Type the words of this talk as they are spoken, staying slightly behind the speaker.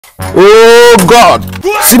Oh God!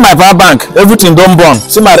 See my power bank, everything don't burn.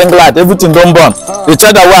 See my ring light, everything don't burn. The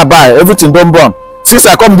charger where I buy, everything don't burn. Since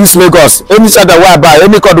I come this Lagos, any charger where I buy,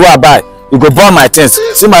 any cord where I buy, you go burn my things.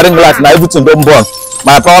 See my ring light, now everything don't burn.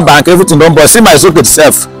 My power bank, everything don't burn. See my socket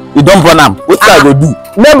itself, it don't burn am. What I go do?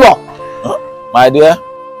 Neighbor, My dear.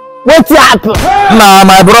 what happen? Nah,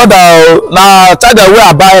 my brother, nah, charger where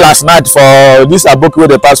I buy last night for this aboki where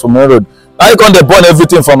they pass for main road. Now you come dey burn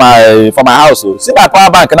everything for my house. Oh. See my power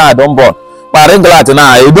bank now, I don't burn. My ring light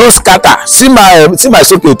now, it don't scatter. See my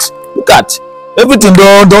socket. Look at everything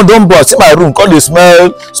don't burn. See my room, come dey smell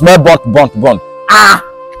burnt. Ah,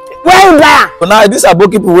 where you buy? So now this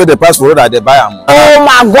aboki people where they pass for road, I dey buy am. Oh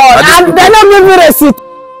my God! And they don't give me receipt.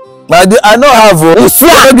 I know have. You see,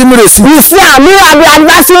 they don't give me receipt. You see, me I be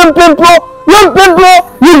advising people. You people,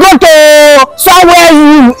 you go to somewhere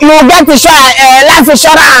you get life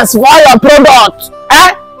insurance for all your products. Eh?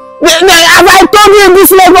 Have I told you in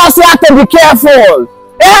this Lagos you have to be careful?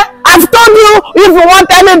 Eh? I've told you if you want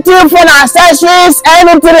anything for accessories,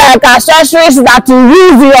 anything like accessories that you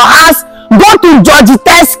use in your house, go to Georgie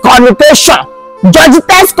Test Communication. Georgie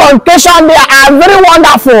Test Communication, they are very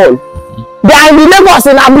wonderful. They are in the Lagos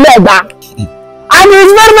in Abulega. And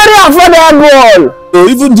it's very, very affordable. So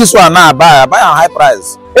even this one now I buy a high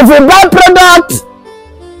price. If you buy product,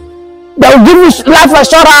 they will give you life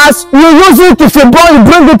assurance. You use it, if you burn, you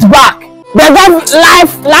bring it back. They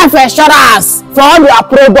give life assurance for all your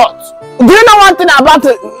products. Do you know one thing about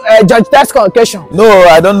Georgie Test Communication? No,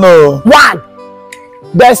 I don't know. One,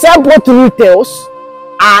 they sell both retails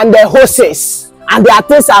and the wholesales, and their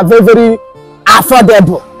things are very, very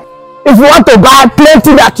affordable. If you want to buy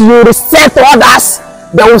plenty that you resell to others,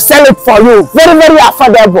 they will sell it for you. Very, very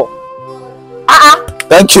affordable.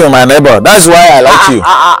 Thank you, my neighbor. That's why I like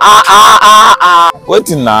you.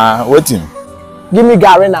 Waiting now, waiting. Give me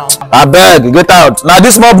Gary now. I beg, get out. Now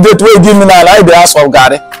this mob date wey give me now, like the ask for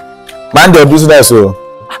Gary. Mind your business, so.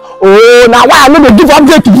 Oh, now why I need to give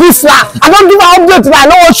update to this now? I don't give an update now. I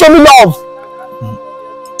don't want to show me love.